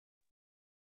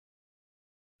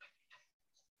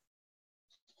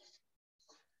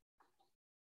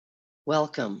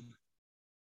Welcome.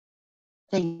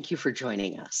 Thank you for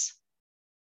joining us.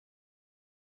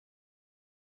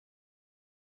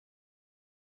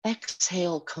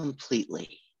 Exhale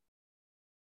completely.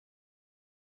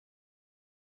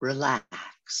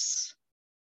 Relax.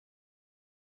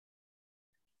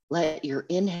 Let your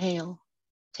inhale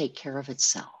take care of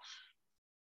itself.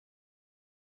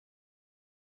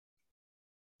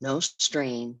 No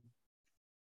strain,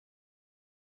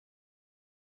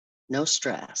 no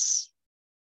stress.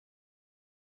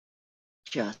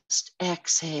 Just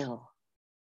exhale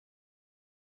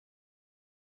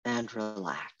and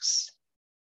relax.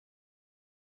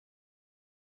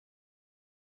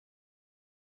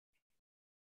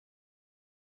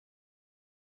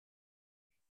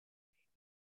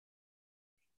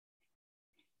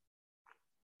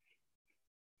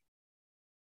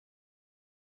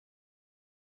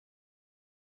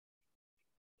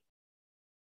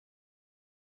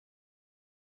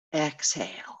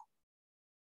 Exhale.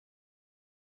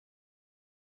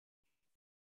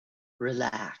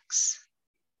 Relax.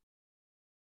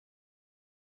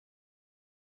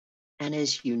 And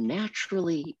as you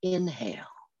naturally inhale,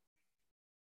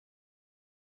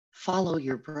 follow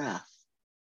your breath.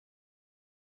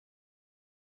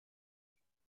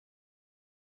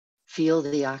 Feel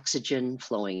the oxygen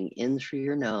flowing in through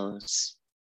your nose,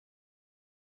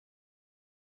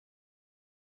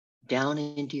 down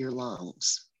into your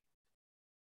lungs.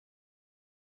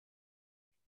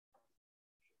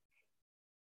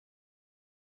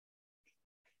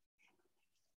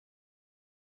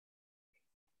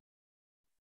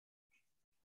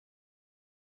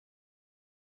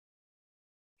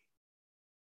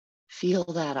 Feel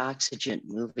that oxygen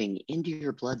moving into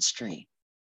your bloodstream,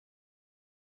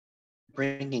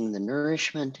 bringing the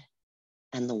nourishment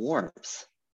and the warmth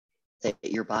that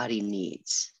your body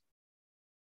needs.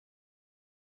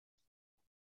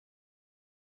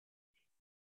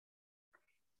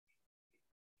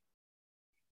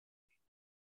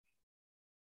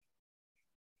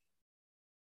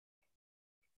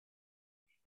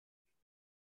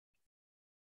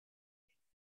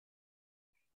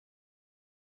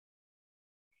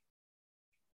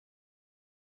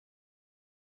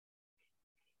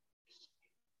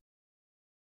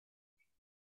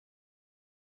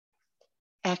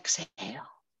 Exhale.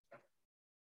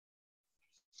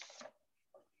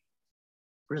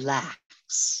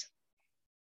 Relax.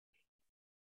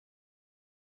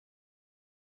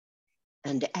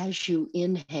 And as you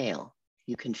inhale,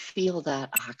 you can feel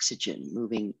that oxygen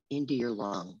moving into your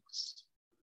lungs.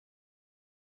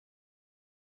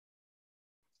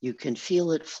 You can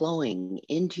feel it flowing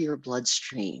into your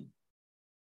bloodstream,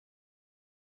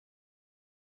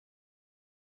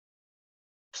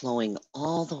 flowing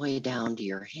all the way down to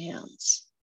your hands.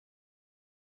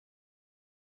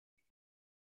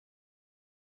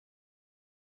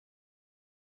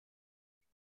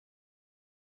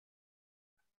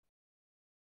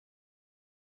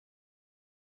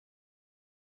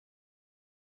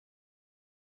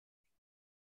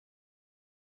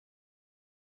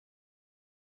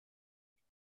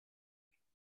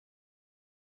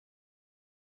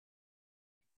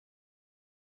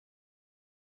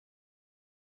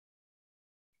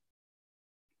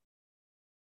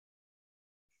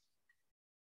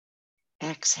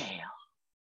 Exhale.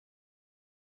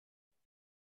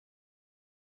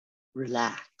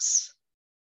 Relax.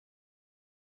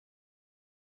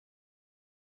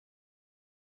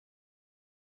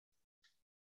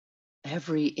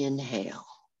 Every inhale,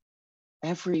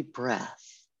 every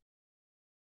breath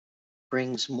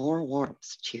brings more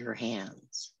warmth to your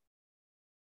hands.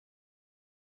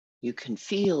 You can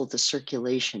feel the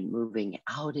circulation moving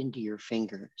out into your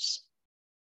fingers.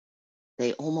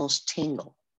 They almost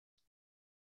tingle.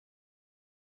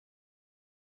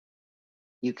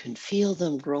 You can feel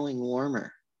them growing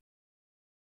warmer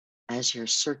as your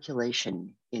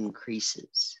circulation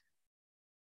increases.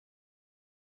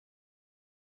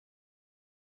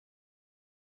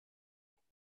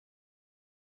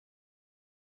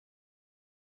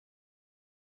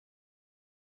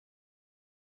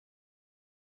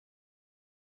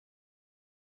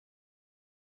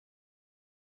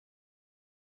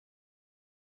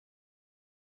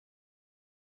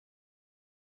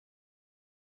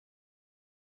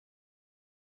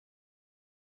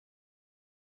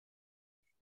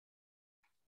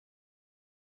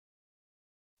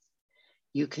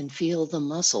 You can feel the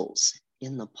muscles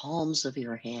in the palms of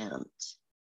your hands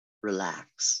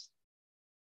relax.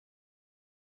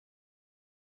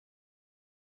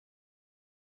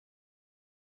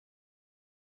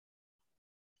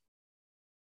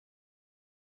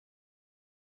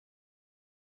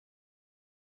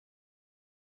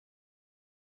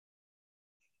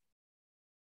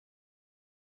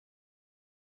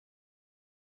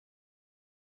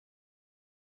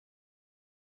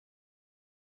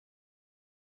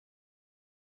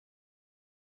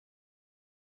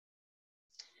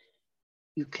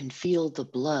 You can feel the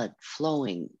blood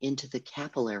flowing into the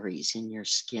capillaries in your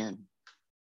skin.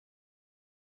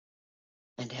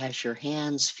 And as your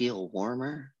hands feel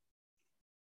warmer,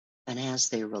 and as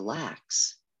they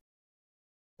relax,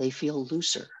 they feel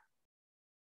looser.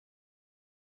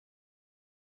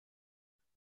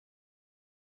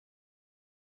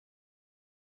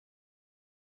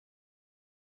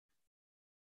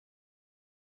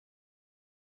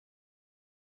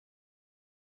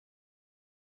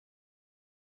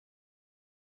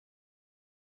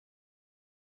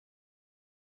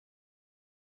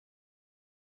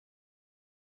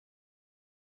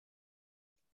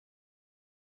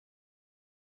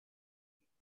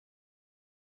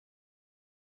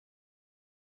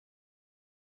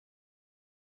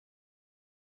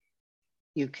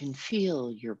 You can feel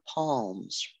your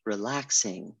palms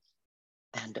relaxing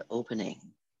and opening.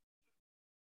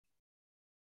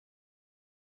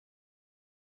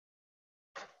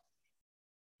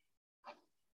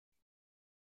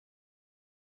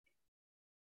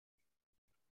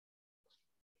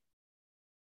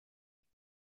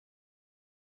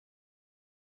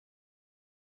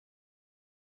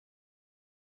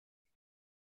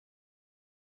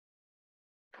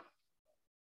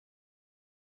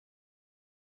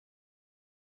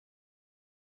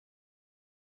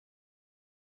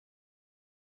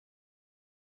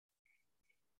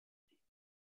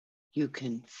 You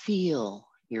can feel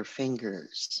your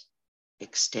fingers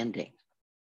extending.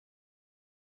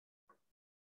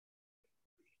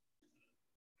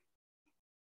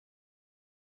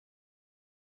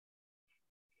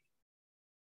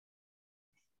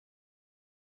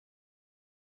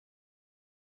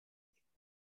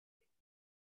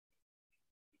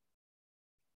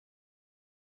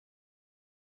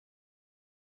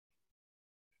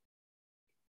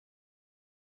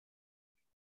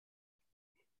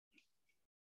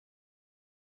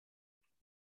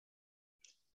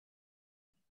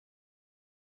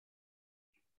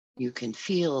 You can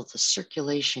feel the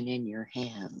circulation in your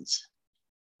hands,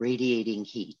 radiating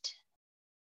heat.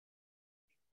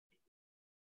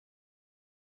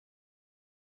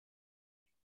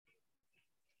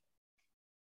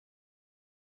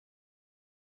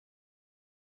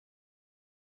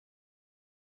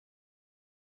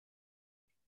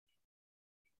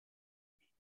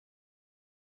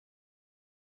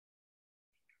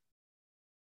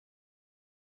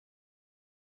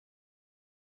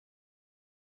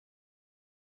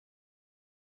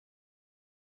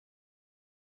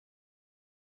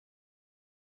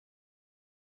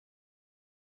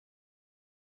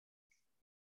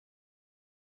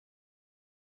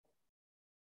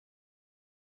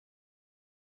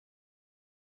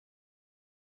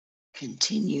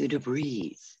 Continue to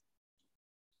breathe.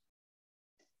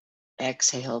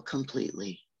 Exhale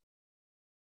completely.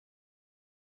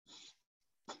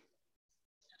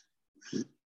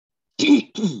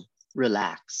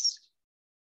 Relax.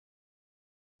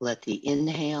 Let the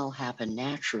inhale happen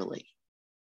naturally,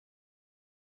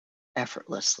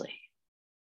 effortlessly.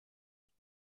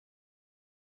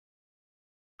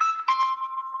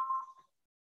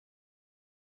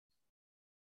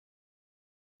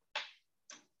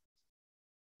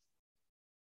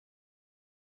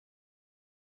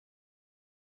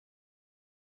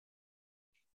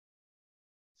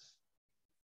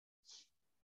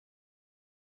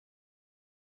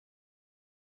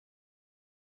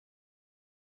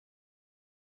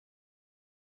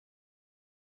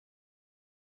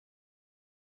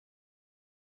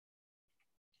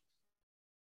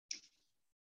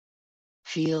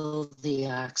 Feel the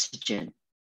oxygen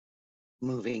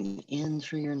moving in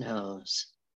through your nose,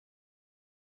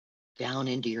 down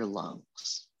into your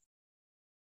lungs.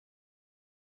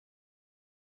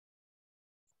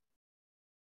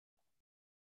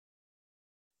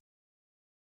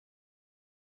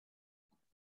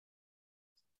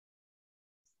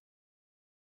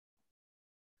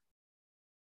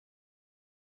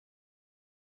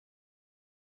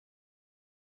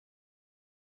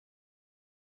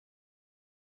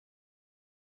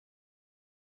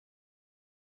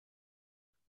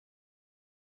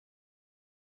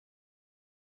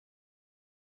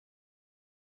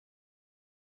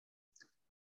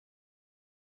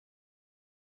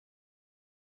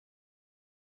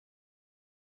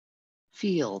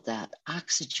 Feel that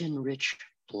oxygen-rich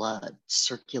blood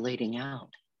circulating out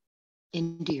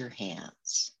into your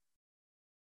hands.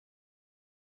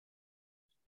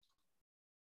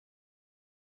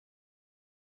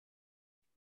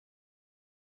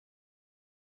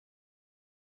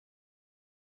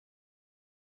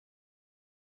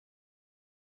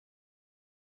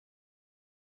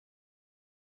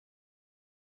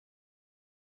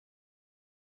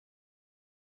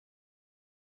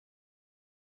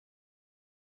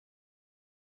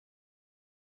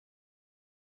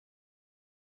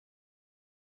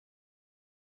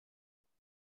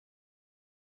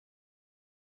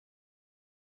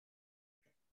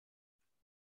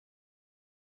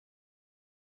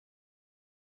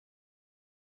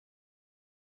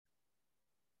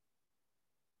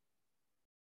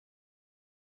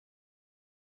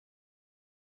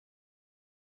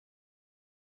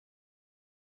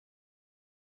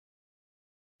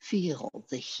 Feel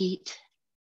the heat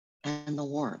and the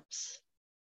warmth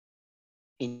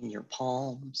in your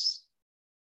palms,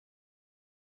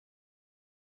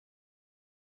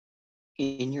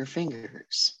 in your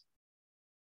fingers,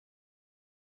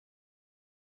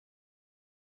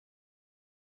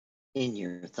 in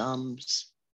your thumbs,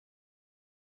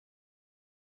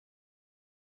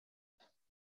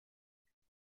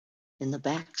 in the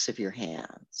backs of your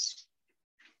hands,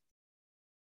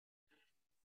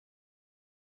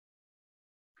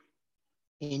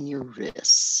 in your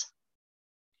wrists.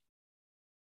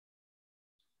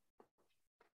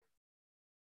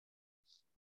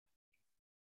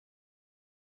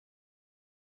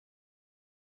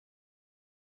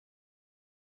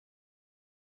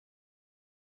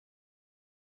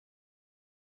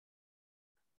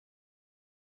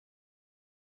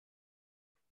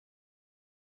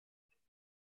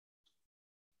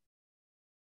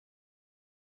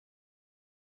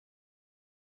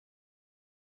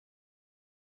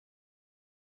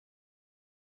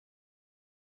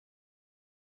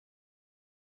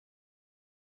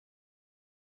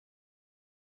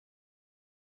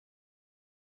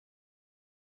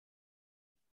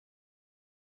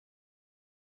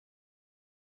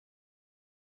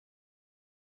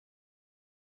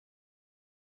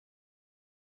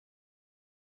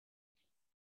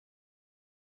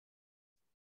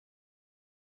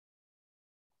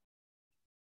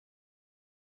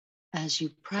 As you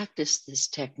practice this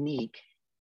technique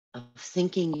of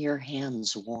thinking your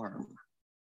hands warm,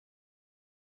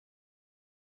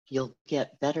 you'll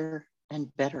get better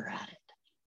and better at it.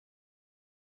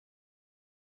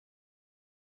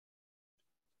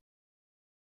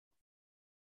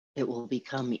 It will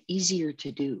become easier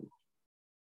to do.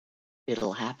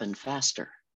 It'll happen faster.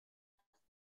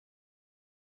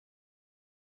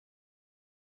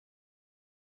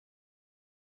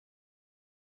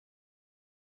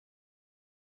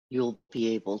 You'll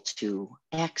be able to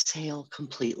exhale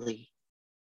completely,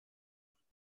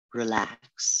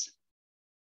 relax,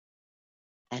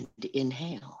 and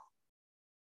inhale.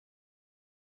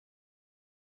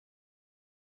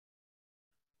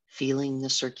 Feeling the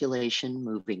circulation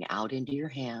moving out into your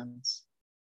hands.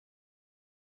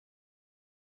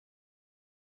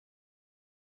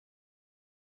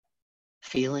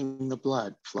 Feeling the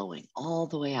blood flowing all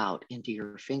the way out into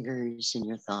your fingers and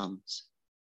your thumbs.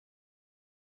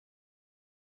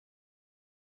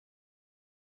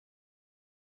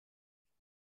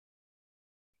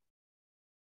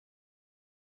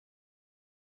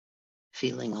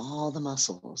 Feeling all the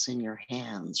muscles in your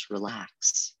hands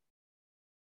relax.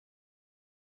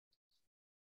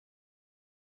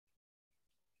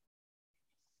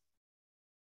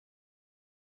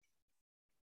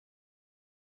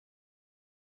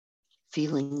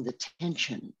 Feeling the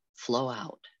tension flow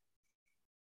out.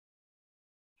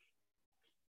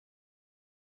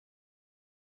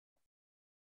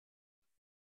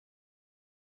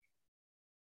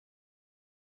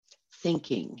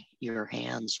 Thinking your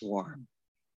hands warm.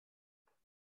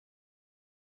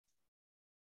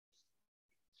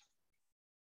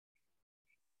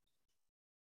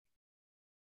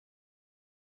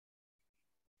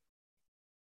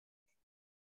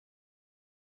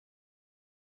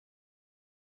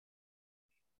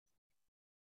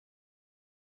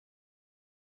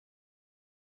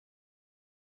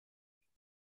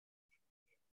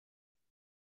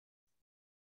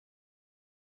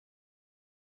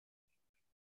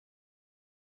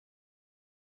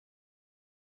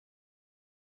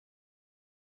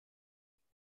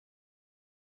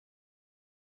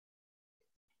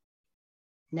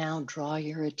 Now draw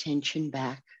your attention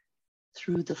back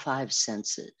through the five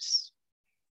senses.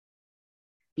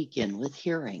 Begin with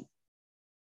hearing.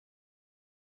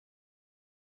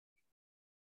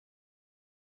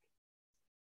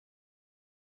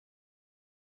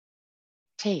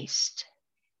 Taste.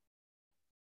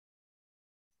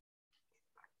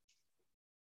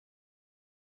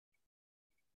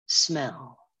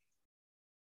 Smell.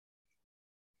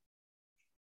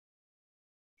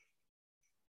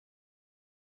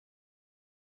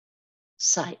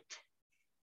 Sight.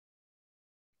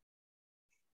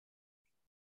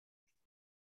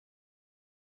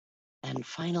 And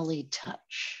finally,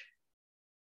 touch.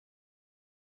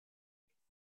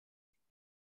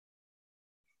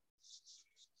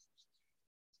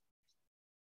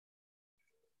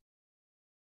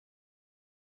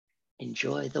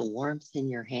 Enjoy the warmth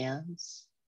in your hands.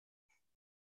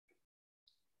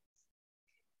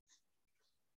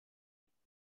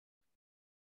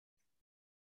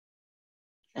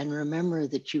 And remember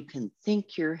that you can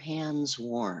think your hands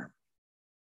warm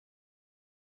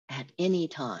at any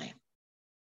time.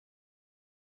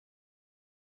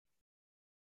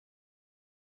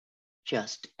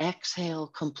 Just exhale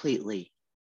completely.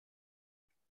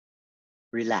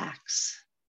 Relax.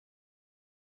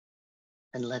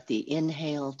 And let the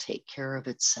inhale take care of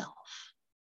itself.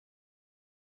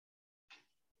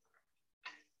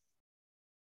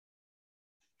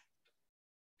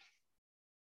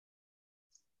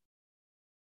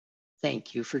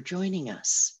 Thank you for joining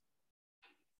us.